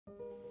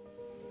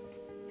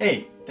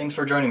Hey, thanks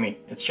for joining me.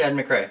 It's Chad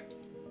McRae,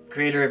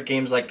 creator of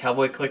games like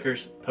Cowboy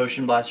Clickers,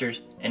 Potion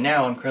Blasters, and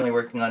now I'm currently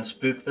working on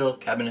Spookville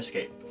Cabin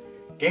Escape.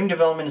 Game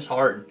development is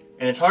hard,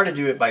 and it's hard to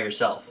do it by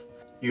yourself.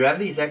 You have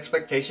these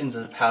expectations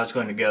of how it's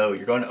going to go.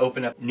 You're going to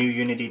open up a new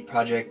Unity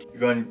project, you're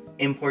going to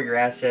import your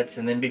assets,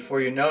 and then before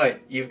you know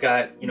it, you've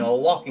got, a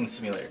walking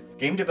simulator.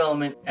 Game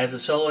development as a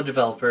solo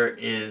developer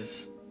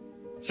is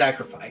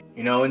sacrifice.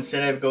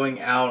 Instead of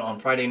going out on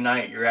Friday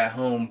night, you're at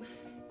home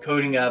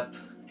coding up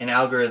an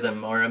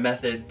algorithm or a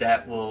method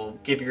that will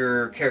give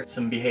your character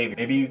some behavior.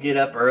 Maybe you get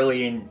up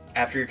early and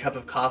after your cup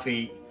of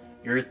coffee,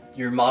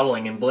 you're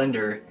modeling in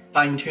Blender,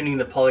 fine-tuning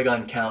the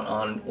polygon count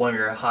on one of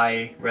your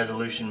high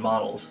resolution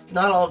models. It's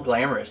not all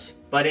glamorous,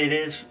 but it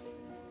is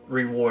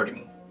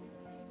rewarding.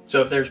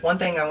 So if there's one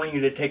thing I want you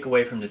to take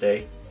away from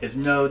today, is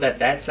know that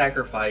that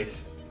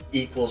sacrifice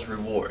equals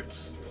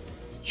rewards.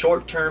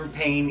 Short-term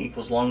pain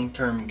equals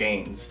long-term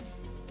gains.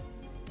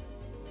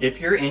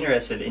 If you're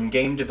interested in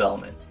game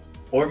development,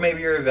 or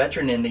maybe you're a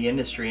veteran in the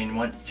industry and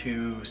want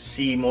to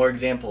see more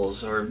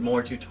examples or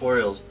more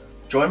tutorials,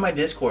 join my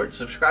Discord,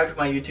 subscribe to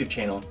my YouTube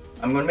channel.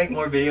 I'm going to make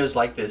more videos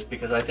like this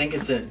because I think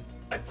it's a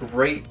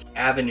great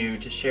avenue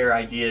to share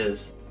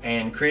ideas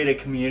and create a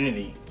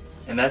community.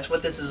 And that's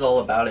what this is all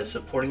about, is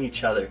supporting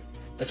each other,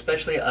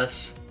 especially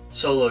us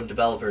solo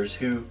developers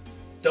who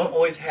don't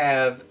always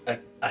have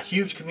a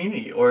huge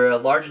community or a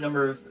large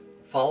number of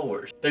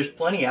followers. There's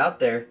plenty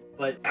out there,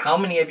 but how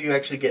many of you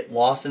actually get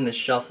lost in the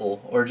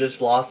shuffle or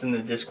just lost in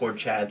the Discord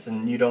chats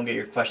and you don't get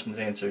your questions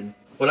answered?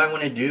 What I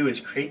want to do is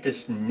create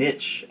this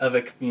niche of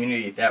a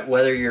community that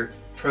whether you're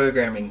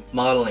programming,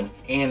 modeling,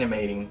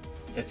 animating,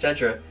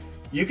 etc.,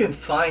 you can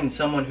find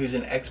someone who's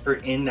an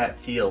expert in that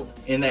field,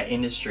 in that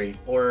industry,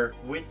 or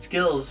with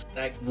skills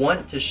that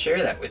want to share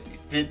that with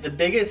you. The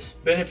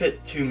biggest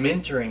benefit to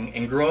mentoring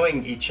and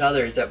growing each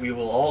other is that we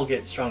will all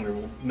get stronger,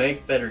 we'll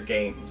make better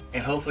games,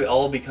 and hopefully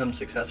all become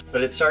successful.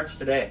 But it starts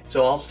today.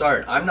 So I'll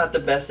start. I'm not the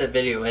best at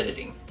video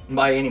editing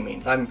by any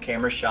means. I'm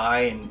camera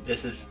shy and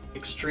this is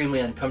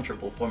extremely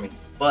uncomfortable for me.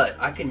 But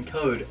I can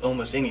code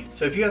almost anything.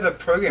 So if you have a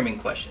programming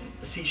question,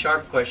 a C#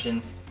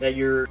 question that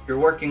you're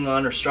working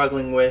on or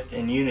struggling with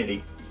in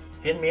Unity,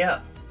 hit me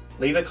up.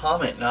 Leave a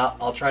comment and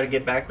I'll try to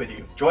get back with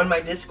you. Join my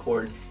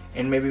Discord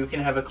and maybe we can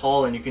have a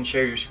call and you can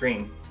share your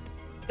screen.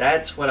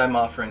 That's what I'm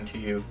offering to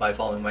you by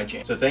following my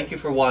channel. So thank you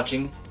for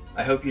watching.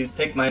 I hope you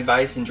take my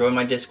advice and join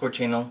my Discord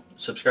channel,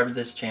 subscribe to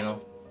this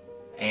channel,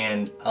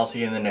 and I'll see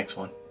you in the next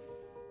one.